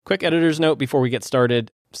Quick editor's note before we get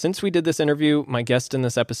started. Since we did this interview, my guest in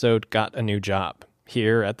this episode got a new job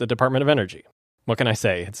here at the Department of Energy. What can I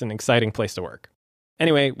say? It's an exciting place to work.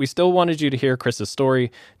 Anyway, we still wanted you to hear Chris's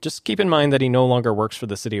story. Just keep in mind that he no longer works for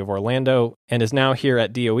the city of Orlando and is now here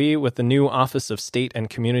at DOE with the new Office of State and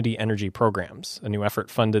Community Energy Programs, a new effort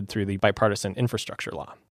funded through the Bipartisan Infrastructure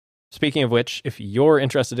Law. Speaking of which, if you're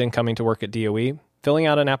interested in coming to work at DOE, filling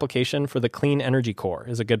out an application for the Clean Energy Corps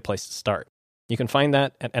is a good place to start. You can find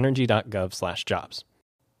that at energy.gov/jobs.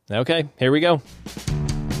 Okay, here we go.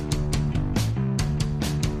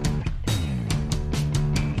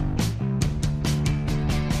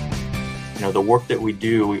 The work that we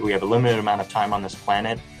do, we have a limited amount of time on this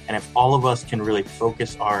planet. And if all of us can really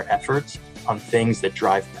focus our efforts on things that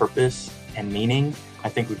drive purpose and meaning, I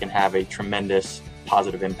think we can have a tremendous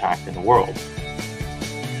positive impact in the world.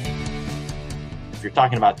 If you're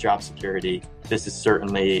talking about job security, this is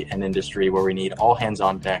certainly an industry where we need all hands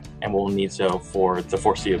on deck, and we'll need so for the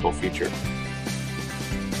foreseeable future.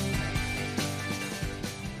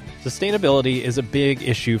 Sustainability is a big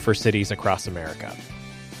issue for cities across America.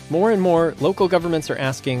 More and more, local governments are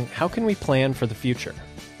asking, how can we plan for the future?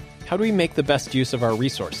 How do we make the best use of our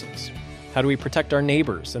resources? How do we protect our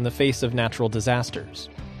neighbors in the face of natural disasters?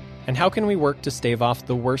 And how can we work to stave off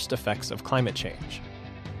the worst effects of climate change?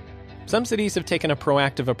 Some cities have taken a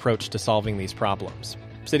proactive approach to solving these problems.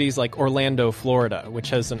 Cities like Orlando, Florida, which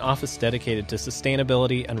has an office dedicated to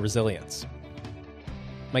sustainability and resilience.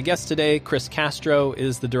 My guest today, Chris Castro,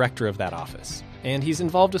 is the director of that office, and he's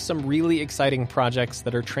involved with some really exciting projects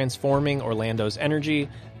that are transforming Orlando's energy,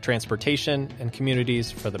 transportation, and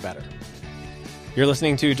communities for the better. You're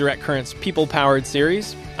listening to Direct Current's People-Powered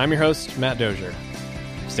series. I'm your host, Matt Dozier.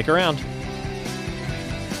 Stick around.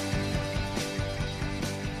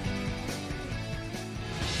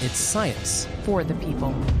 It's science for the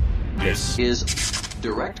people. This is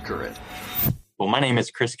Direct Current. Well, my name is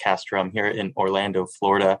Chris Castro. I'm here in Orlando,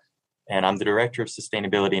 Florida, and I'm the Director of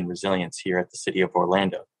Sustainability and Resilience here at the City of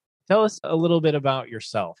Orlando. Tell us a little bit about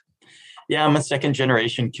yourself. Yeah, I'm a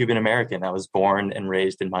second-generation Cuban American. I was born and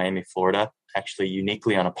raised in Miami, Florida, actually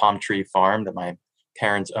uniquely on a palm tree farm that my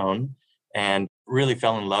parents own, and really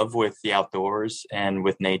fell in love with the outdoors and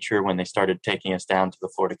with nature when they started taking us down to the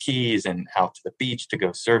Florida Keys and out to the beach to go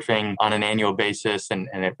surfing on an annual basis, and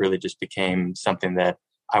it really just became something that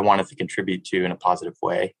I wanted to contribute to in a positive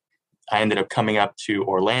way. I ended up coming up to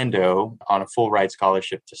Orlando on a full ride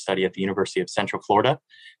scholarship to study at the University of Central Florida,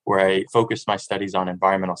 where I focused my studies on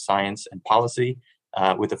environmental science and policy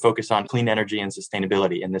with a focus on clean energy and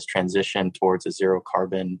sustainability in this transition towards a zero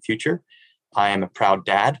carbon future. I am a proud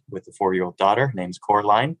dad with a 4-year-old daughter named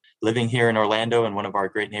Coraline, living here in Orlando in one of our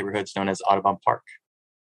great neighborhoods known as Audubon Park.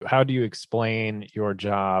 How do you explain your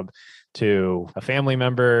job to a family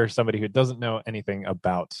member, somebody who doesn't know anything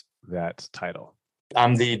about that title?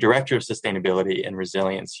 I'm the Director of Sustainability and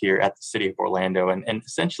Resilience here at the City of Orlando. And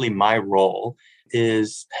essentially my role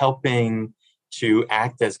is helping to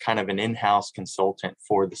act as kind of an in-house consultant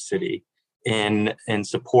for the city in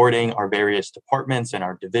supporting our various departments and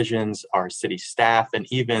our divisions, our city staff, and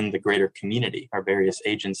even the greater community, our various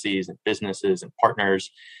agencies and businesses and partners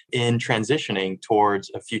in transitioning towards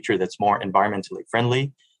a future that's more environmentally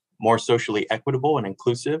friendly, more socially equitable and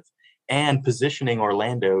inclusive, and positioning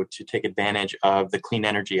Orlando to take advantage of the clean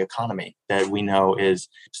energy economy that we know is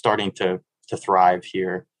starting to thrive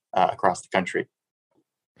here across the country.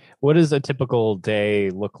 What does a typical day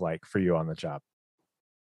look like for you on the job?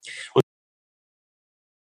 Well,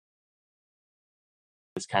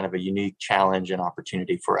 it's kind of a unique challenge and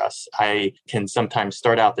opportunity for us. I can sometimes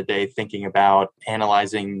start out the day thinking about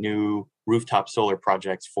analyzing new rooftop solar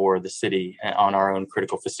projects for the city on our own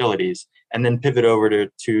critical facilities, and then pivot over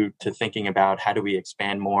to thinking about how do we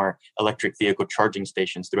expand more electric vehicle charging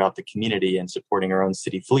stations throughout the community and supporting our own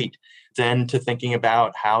city fleet. Then to thinking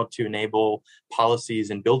about how to enable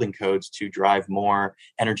policies and building codes to drive more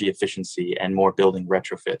energy efficiency and more building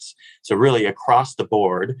retrofits. So really across the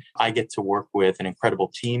board, I get to work with an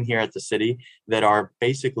incredible team here at the city that are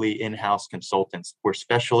basically in-house consultants. We're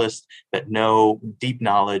specialists that know deep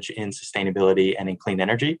knowledge in sustainability and in clean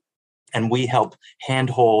energy. And we help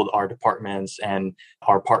handhold our departments and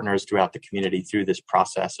our partners throughout the community through this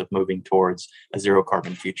process of moving towards a zero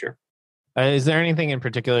carbon future. Is there anything in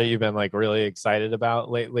particular you've been really excited about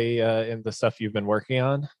lately in the stuff you've been working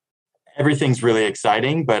on? Everything's really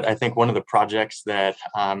exciting, but I think one of the projects that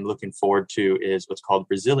I'm looking forward to is what's called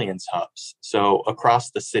resilience hubs. So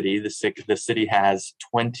across the city has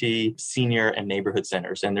 20 senior and neighborhood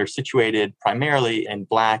centers, and they're situated primarily in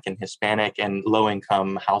Black and Hispanic and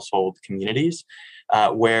low-income household communities.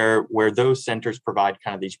 where those centers provide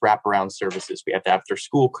kind of these wraparound services. We have after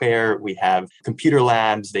school care, we have computer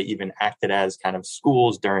labs. They even acted as kind of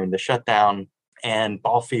schools during the shutdown, and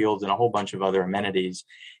ball fields and a whole bunch of other amenities.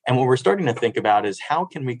 And what we're starting to think about is how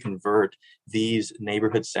can we convert these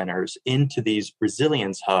neighborhood centers into these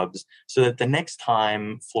resilience hubs so that the next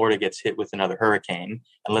time Florida gets hit with another hurricane,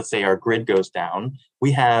 and let's say our grid goes down,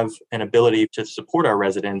 we have an ability to support our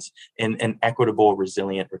residents in an equitable,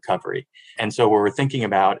 resilient recovery. And so what we're thinking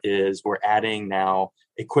about is we're adding now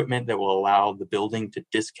equipment that will allow the building to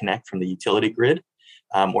disconnect from the utility grid.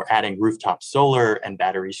 We're adding rooftop solar and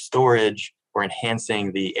battery storage. We're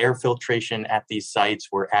enhancing the air filtration at these sites.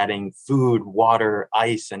 We're adding food, water,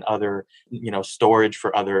 ice, and other, storage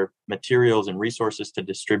for other materials and resources to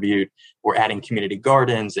distribute. We're adding community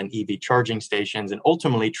gardens and EV charging stations, and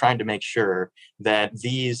ultimately trying to make sure that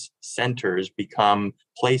these centers become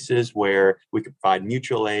places where we could provide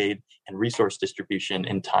mutual aid and resource distribution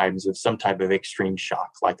in times of some type of extreme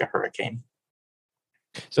shock, like a hurricane.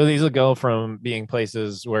 So these will go from being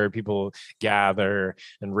places where people gather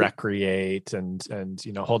and recreate and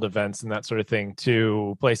hold events and that sort of thing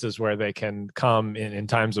to places where they can come in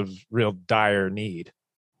times of real dire need.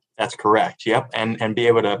 That's correct. Yep. And be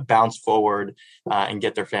able to bounce forward and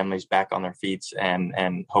get their families back on their feet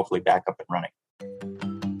and hopefully back up and running.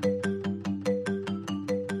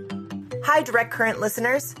 Hi, Direct Current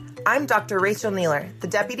listeners. I'm Dr. Rachel Nealer, the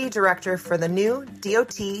Deputy Director for the new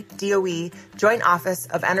DOT-DOE Joint Office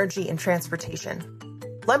of Energy and Transportation.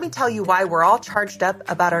 Let me tell you why we're all charged up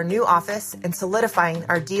about our new office and solidifying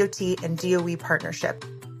our DOT and DOE partnership.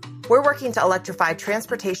 We're working to electrify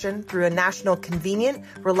transportation through a national convenient,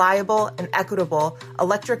 reliable, and equitable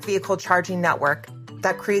electric vehicle charging network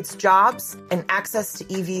that creates jobs and access to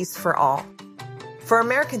EVs for all. For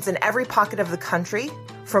Americans in every pocket of the country,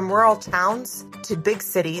 from rural towns to big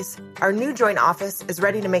cities, our new joint office is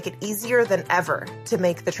ready to make it easier than ever to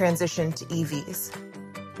make the transition to EVs.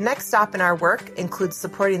 Next stop in our work includes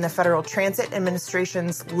supporting the Federal Transit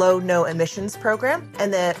Administration's Low No Emissions program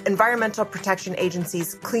and the Environmental Protection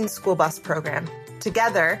Agency's Clean School Bus program,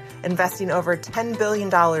 together investing over $10 billion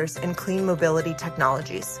in clean mobility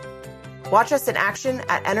technologies. Watch us in action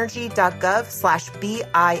at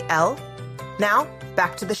energy.gov/BIL. Now,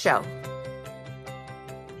 back to the show.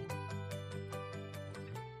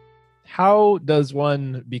 How does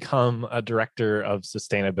one become a director of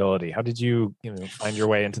sustainability? How did you, find your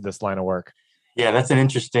way into this line of work? Yeah, that's an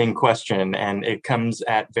interesting question, and it comes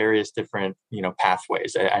at various different,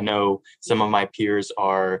 pathways. I know some of my peers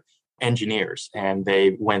are engineers, and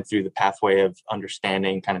they went through the pathway of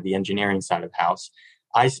understanding kind of the engineering side of the house.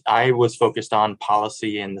 I was focused on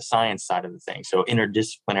policy and the science side of the thing. So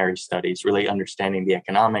interdisciplinary studies, really understanding the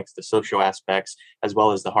economics, the social aspects, as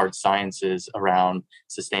well as the hard sciences around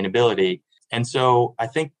sustainability. And so I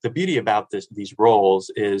think the beauty about these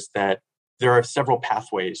roles is that there are several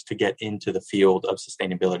pathways to get into the field of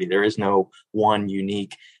sustainability. There is no one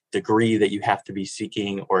unique degree that you have to be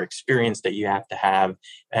seeking or experience that you have to have.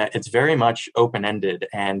 It's very much open-ended.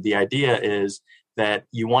 And the idea is that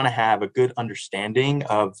you want to have a good understanding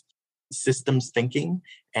of systems thinking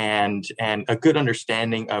and a good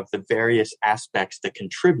understanding of the various aspects that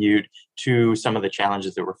contribute to some of the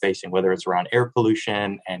challenges that we're facing, whether it's around air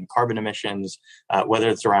pollution and carbon emissions, whether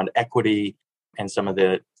it's around equity and some of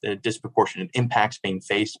the disproportionate impacts being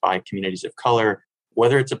faced by communities of color,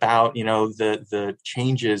 whether it's about, the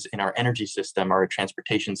changes in our energy system, our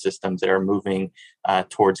transportation systems that are moving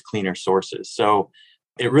towards cleaner sources. So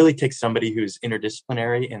it really takes somebody who's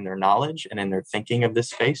interdisciplinary in their knowledge and in their thinking of this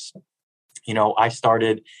space. I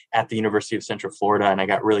started at the University of Central Florida, and I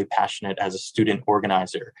got really passionate as a student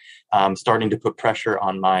organizer, starting to put pressure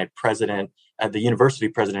on my president, the university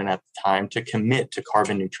president at the time, to commit to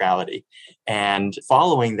carbon neutrality. And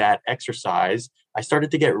following that exercise, I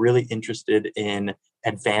started to get really interested in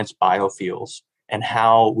advanced biofuels and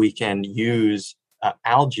how we can use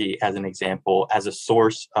algae, as an example, as a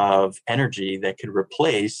source of energy that could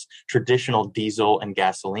replace traditional diesel and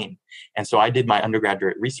gasoline. And so I did my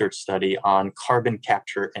undergraduate research study on carbon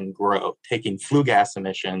capture and grow, taking flue gas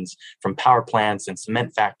emissions from power plants and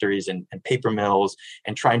cement factories and paper mills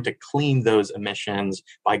and trying to clean those emissions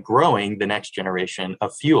by growing the next generation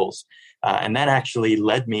of fuels. And that actually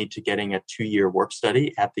led me to getting a 2-year work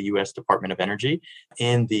study at the U.S. Department of Energy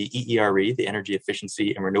in the EERE, the Energy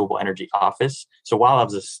Efficiency and Renewable Energy Office. So while I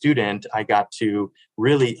was a student, I got to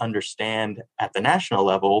really understand at the national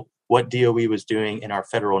level what DOE was doing in our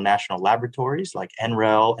federal national laboratories like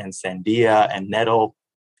NREL and Sandia and NETL,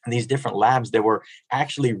 and these different labs that were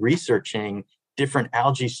actually researching different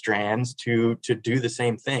algae strands to do the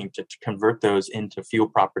same thing, to convert those into fuel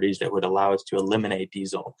properties that would allow us to eliminate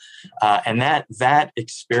diesel. And that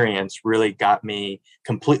experience really got me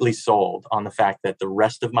completely sold on the fact that the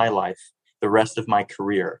rest of my life, the rest of my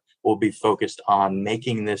career will be focused on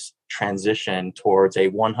making this transition towards a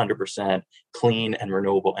 100% clean and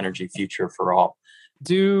renewable energy future for all.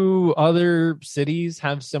 Do other cities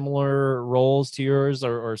have similar roles to yours,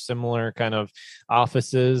 or similar kind of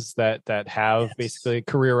offices that have basically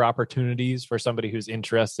career opportunities for somebody who's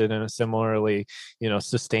interested in a similarly,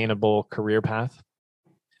 sustainable career path?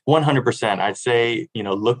 100%. I'd say,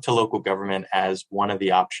 look to local government as one of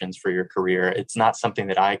the options for your career. It's not something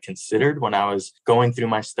that I considered when I was going through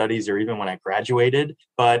my studies or even when I graduated,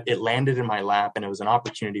 but it landed in my lap and it was an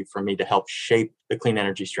opportunity for me to help shape the clean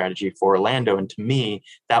energy strategy for Orlando. And to me,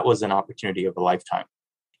 that was an opportunity of a lifetime.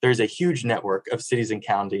 There's a huge network of cities and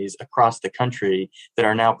counties across the country that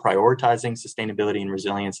are now prioritizing sustainability and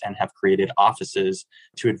resilience and have created offices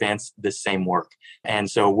to advance this same work. And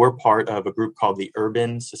so we're part of a group called the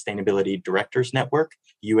Urban Sustainability Directors Network,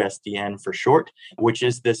 USDN for short, which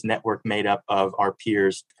is this network made up of our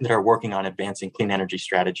peers that are working on advancing clean energy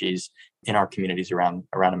strategies in our communities around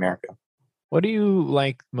America. What do you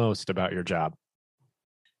like most about your job?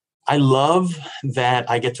 I love that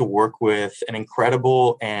I get to work with an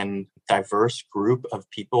incredible and diverse group of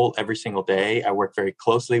people every single day. I work very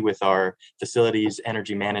closely with our facilities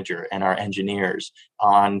energy manager and our engineers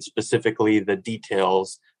on specifically the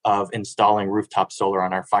details of installing rooftop solar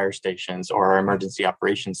on our fire stations or our emergency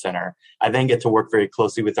operations center. I then get to work very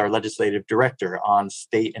closely with our legislative director on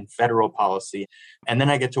state and federal policy. And then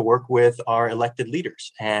I get to work with our elected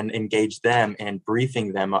leaders and engage them and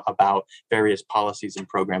briefing them about various policies and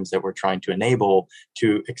programs that we're trying to enable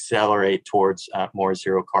to accelerate towards more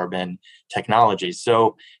zero carbon technologies.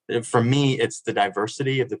 So for me, it's the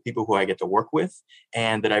diversity of the people who I get to work with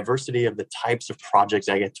and the diversity of the types of projects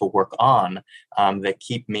I get to work on that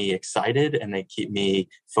keep me excited and they keep me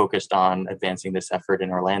focused on advancing this effort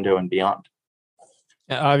in Orlando and beyond.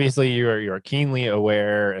 Obviously, you're keenly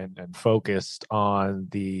aware and focused on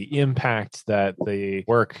the impact that the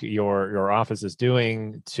work your office is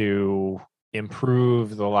doing to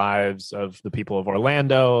improve the lives of the people of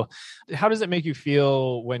Orlando. How does it make you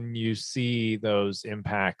feel when you see those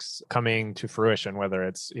impacts coming to fruition, whether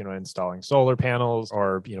it's, installing solar panels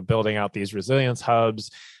or, building out these resilience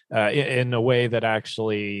hubs in a way that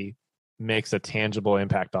actually makes a tangible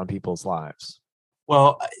impact on people's lives?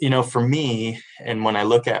 Well, for me, and when I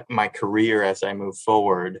look at my career as I move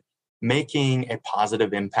forward, making a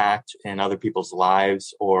positive impact in other people's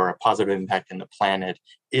lives or a positive impact in the planet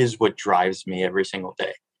is what drives me every single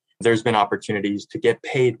day. There's been opportunities to get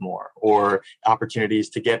paid more or opportunities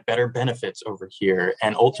to get better benefits over here.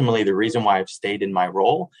 And ultimately, the reason why I've stayed in my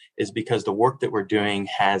role is because the work that we're doing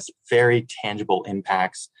has very tangible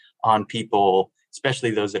impacts on people, especially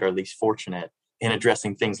those that are least fortunate, in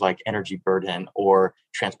addressing things like energy burden or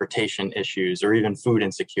transportation issues or even food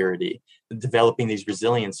insecurity, developing these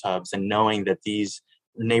resilience hubs and knowing that these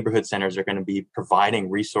neighborhood centers are going to be providing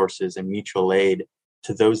resources and mutual aid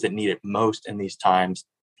to those that need it most in these times.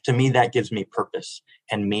 To me, that gives me purpose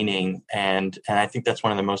and meaning. And I think that's one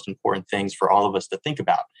of the most important things for all of us to think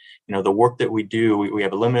about. The work that we do, we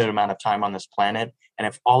have a limited amount of time on this planet. And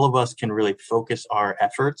if all of us can really focus our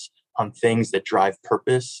efforts on things that drive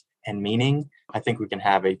purpose and meaning, I think we can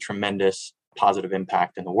have a tremendous positive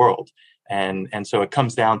impact in the world. And so it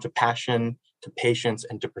comes down to passion, to patience,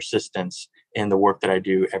 and to persistence in the work that I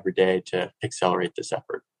do every day to accelerate this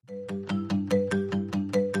effort.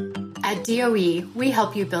 At DOE, we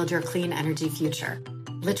help you build your clean energy future,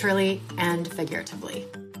 literally and figuratively.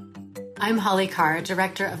 I'm Holly Carr,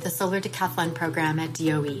 director of the Solar Decathlon program at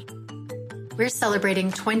DOE. We're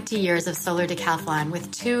celebrating 20 years of Solar Decathlon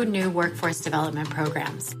with 2 new workforce development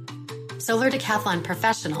programs. Solar Decathlon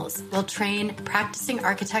professionals will train practicing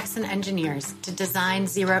architects and engineers to design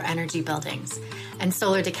zero-energy buildings, and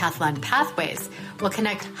Solar Decathlon Pathways will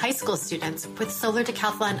connect high school students with Solar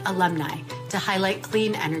Decathlon alumni to highlight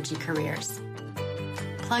clean energy careers.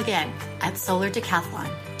 Plug in at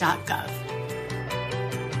solardecathlon.gov.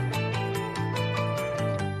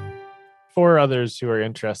 For others who are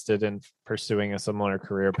interested in pursuing a similar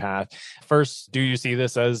career path, first, do you see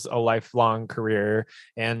this as a lifelong career?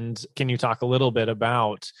 And can you talk a little bit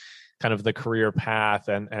about kind of the career path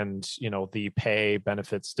and the pay,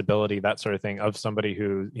 benefits, stability, that sort of thing of somebody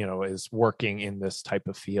who, is working in this type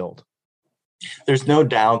of field? There's no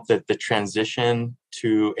doubt that the transition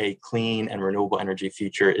to a clean and renewable energy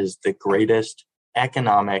future is the greatest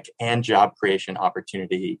economic and job creation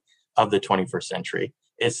opportunity of the 21st century.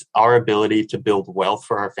 It's our ability to build wealth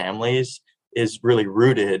for our families is really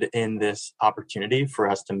rooted in this opportunity for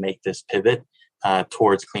us to make this pivot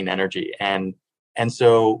towards clean energy. And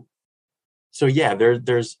so yeah,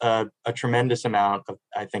 there's a tremendous amount of,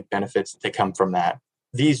 I think, benefits that come from that.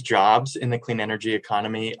 These jobs in the clean energy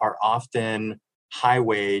economy are often high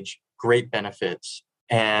wage, great benefits,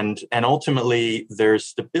 and ultimately there's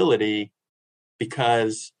stability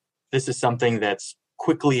because this is something that's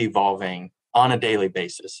quickly evolving on a daily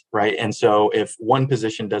basis, right? And so if one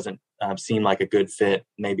position doesn't seem like a good fit,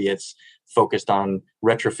 maybe it's focused on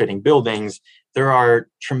retrofitting buildings, there are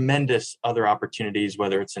tremendous other opportunities,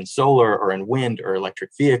 whether it's in solar or in wind or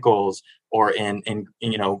electric vehicles or in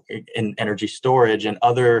energy storage and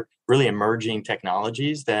other really emerging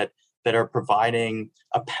technologies that are providing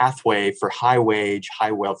a pathway for high wage,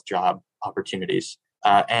 high wealth job opportunities.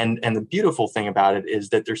 And the beautiful thing about it is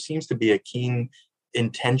that there seems to be a keen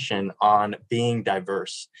intention on being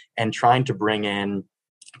diverse and trying to bring in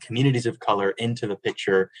communities of color into the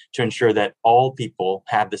picture to ensure that all people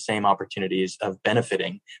have the same opportunities of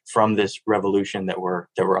benefiting from this revolution that we're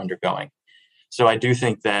undergoing. So I do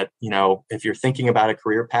think that, if you're thinking about a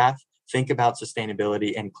career path, think about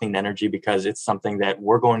sustainability and clean energy, because it's something that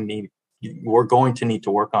we're going to need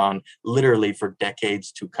to work on literally for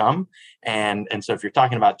decades to come. And so if you're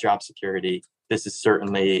talking about job security, this is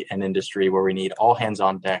certainly an industry where we need all hands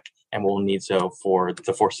on deck, and we'll need so for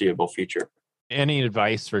the foreseeable future. Any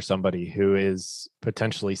advice for somebody who is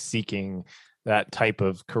potentially seeking that type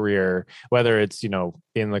of career, whether it's,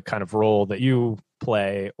 in the kind of role that you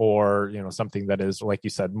play or, something that is, like you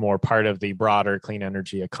said, more part of the broader clean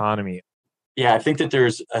energy economy? Yeah, I think that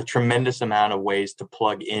there's a tremendous amount of ways to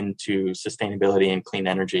plug into sustainability and clean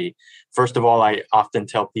energy. First of all, I often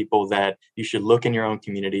tell people that you should look in your own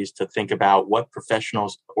communities to think about what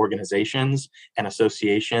professionals, organizations, and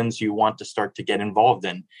associations you want to start to get involved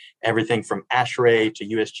in. Everything from ASHRAE to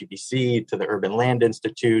USGBC to the Urban Land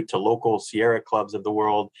Institute to local Sierra clubs of the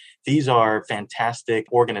world. These are fantastic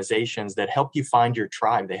organizations that help you find your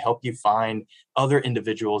tribe. They help you find other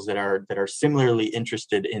individuals that are similarly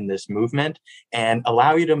interested in this movement and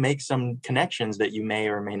allow you to make some connections that you may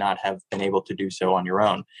or may not have been able to do so on your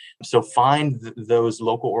own. So find those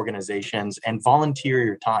local organizations and volunteer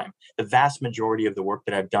your time. The vast majority of the work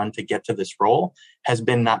that I've done to get to this role has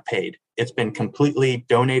been not paid. It's been completely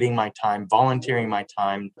donating my time, volunteering my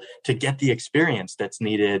time to get the experience that's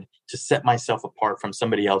needed to set myself apart from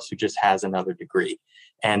somebody else who just has another degree.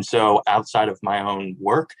 And so outside of my own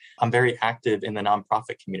work, I'm very active in the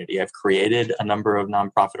nonprofit community. I've created a number of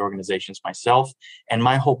nonprofit organizations myself. And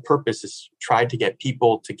my whole purpose is try to get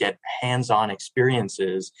people to get hands-on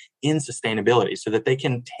experiences in sustainability so that they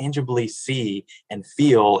can tangibly see and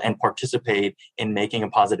feel and participate in making a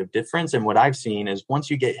positive difference. And what I've seen is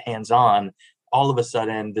once you get hands-on, all of a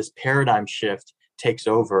sudden this paradigm shift takes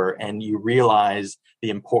over and you realize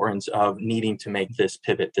the importance of needing to make this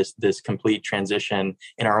pivot, this complete transition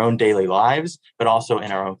in our own daily lives, but also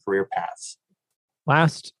in our own career paths.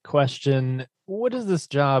 Last question. What has this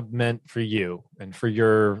job meant for you and for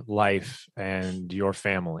your life and your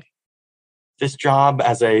family? This job,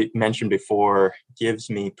 as I mentioned before, gives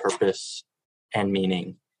me purpose and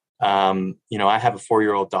meaning. I have a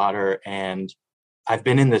 4-year-old daughter, and I've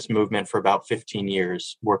been in this movement for about 15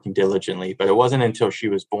 years, working diligently, but it wasn't until she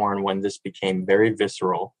was born when this became very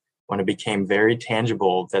visceral, when it became very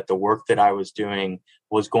tangible that the work that I was doing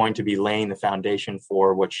was going to be laying the foundation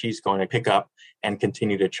for what she's going to pick up and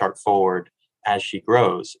continue to chart forward as she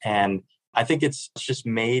grows. And I think it's just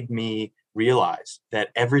made me realize that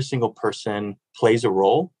every single person plays a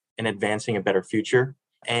role in advancing a better future.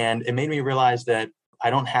 And it made me realize that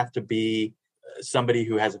I don't have to be somebody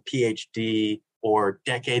who has a PhD or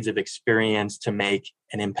decades of experience to make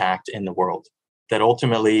an impact in the world. That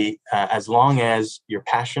ultimately, as long as you're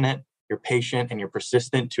passionate, you're patient, and you're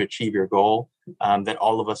persistent to achieve your goal, that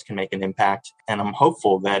all of us can make an impact. And I'm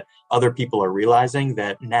hopeful that other people are realizing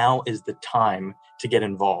that now is the time to get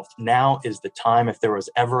involved. Now is the time, if there was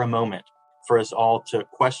ever a moment, for us all to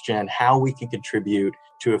question how we can contribute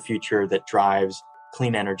to a future that drives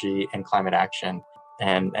clean energy and climate action.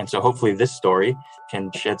 And so hopefully this story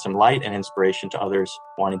can shed some light and inspiration to others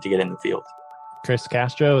wanting to get in the field. Chris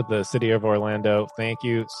Castro with the City of Orlando, thank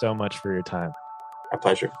you so much for your time. My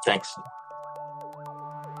pleasure. Thanks.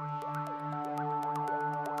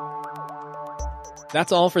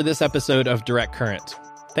 That's all for this episode of Direct Current.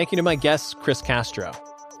 Thank you to my guest, Chris Castro.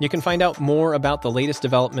 You can find out more about the latest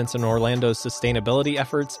developments in Orlando's sustainability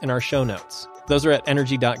efforts in our show notes. Those are at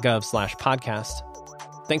energy.gov/podcast.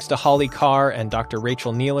 Thanks to Holly Carr and Dr.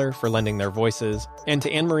 Rachel Nealer for lending their voices, and to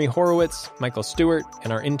Anne-Marie Horowitz, Michael Stewart,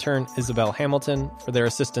 and our intern Isabel Hamilton for their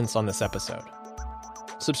assistance on this episode.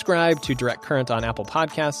 Subscribe to Direct Current on Apple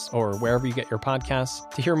Podcasts or wherever you get your podcasts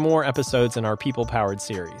to hear more episodes in our People-Powered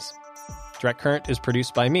series. Direct Current is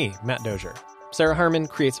produced by me, Matt Dozier. Sarah Harmon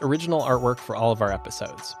creates original artwork for all of our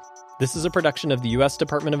episodes. This is a production of the U.S.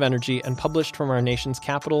 Department of Energy and published from our nation's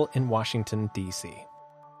capital in Washington, D.C.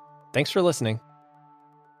 Thanks for listening.